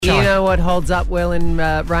know what holds up well in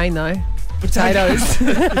rain, though? Potatoes.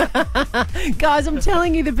 Guys, I'm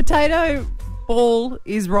telling you, the potato ball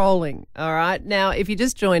is rolling, all right? Now, if you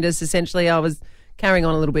just joined us, essentially I was carrying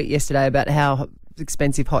on a little bit yesterday about how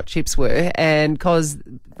expensive hot chips were, and Cos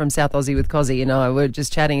from South Aussie with Cozzy and I were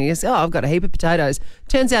just chatting, and he goes, I've got a heap of potatoes.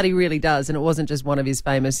 Turns out he really does, and it wasn't just one of his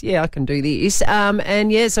famous, I can do this.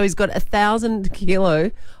 So he's got 1,000 kilo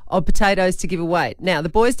of potatoes to give away. Now, the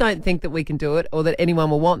boys don't think that we can do it or that anyone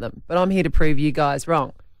will want them, but I'm here to prove you guys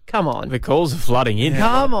wrong. Come on. The calls are flooding in.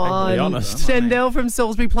 Come on. To be honest. Shandell from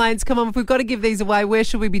Salisbury Plains, come on, if we've got to give these away, where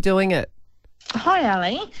should we be doing it? Hi,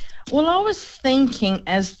 Ali. Well, I was thinking,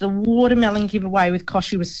 as the watermelon giveaway with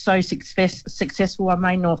Koshi was so successful on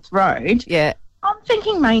Main North Road, I'm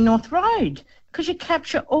thinking Main North Road, because you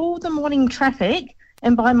capture all the morning traffic,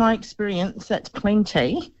 and by my experience, that's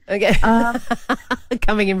plenty. Okay.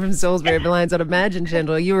 Coming in from Salisbury Plains, I'd imagine,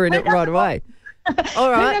 Shandell, you were in it right away.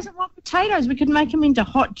 All right. Who doesn't want potatoes? We could make them into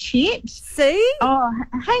hot chips. See? Oh,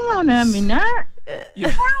 hang on a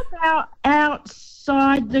minute. How about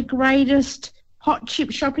outside the greatest hot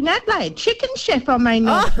chip shop in Adelaide, Chicken Chef on Main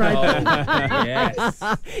North Road? Yes.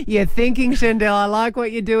 You're thinking, Shandell. I like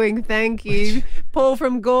what you're doing. Thank you. Paul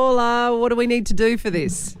from Gawler, what do we need to do for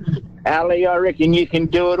this? Ali, I reckon you can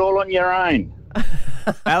do it all on your own.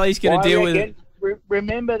 Ali's going to deal with it.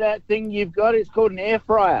 Remember that thing you've got? It's called an air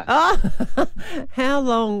fryer. How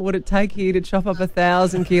long would it take you to chop up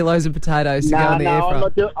 1,000 kilos of potatoes to go in the air fryer?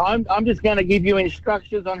 I'm just going to give you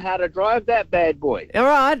instructions on how to drive that bad boy. All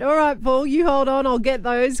right, Paul, you hold on. I'll get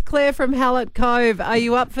those. Claire from Hallett Cove, are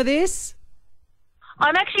you up for this?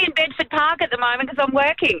 I'm actually in Bedford Park at the moment because I'm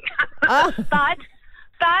working. But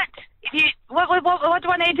if you, what do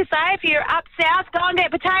I need to say? If you're up south, go and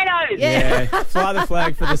get potatoes. Yeah, fly the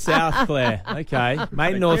flag for the south, Claire. Okay,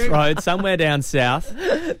 Main North Road, somewhere down south.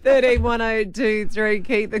 131023,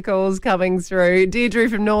 keep the calls coming through. Deirdre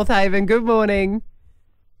from North Haven, good morning.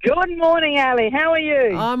 Good morning, Ali. How are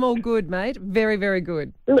you? I'm all good, mate. Very, very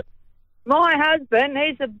good. My husband,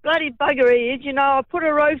 he's a bloody bugger he is. I put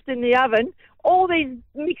a roast in the oven, all these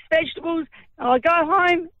mixed vegetables, and I go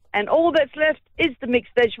home and all that's left is the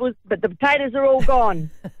mixed vegetables, but the potatoes are all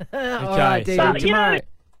gone. All right, Deirdre, tomorrow.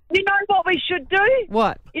 You know what we should do?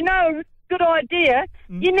 What? A good idea.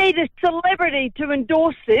 You need a celebrity to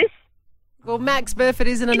endorse this. Well, Max Burford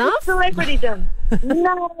isn't enough? Celebritydom.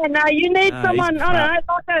 No, you need someone, I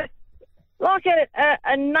don't know, like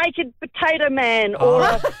a naked potato man, or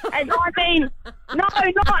not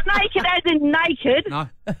naked as in naked. No,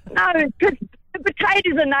 because the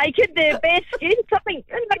potatoes are naked, they're bare skin, something,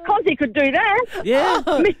 and Cozzy could do that. Yeah.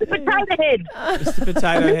 Mr. Potato Head. Mr.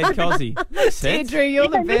 Potato Head Cozzy. Deirdre, you're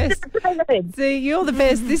the best. Mr. Potato Head. See, you're the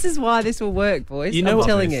best. This is why this will work, boys. I'm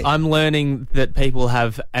telling you. I'm learning that people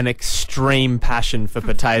have an extreme passion for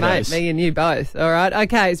potatoes. Mate, me and you both. All right.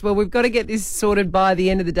 Okay, well, we've got to get this sorted by the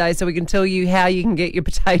end of the day so we can tell you how you can get your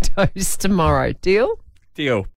potatoes tomorrow. Deal? Deal.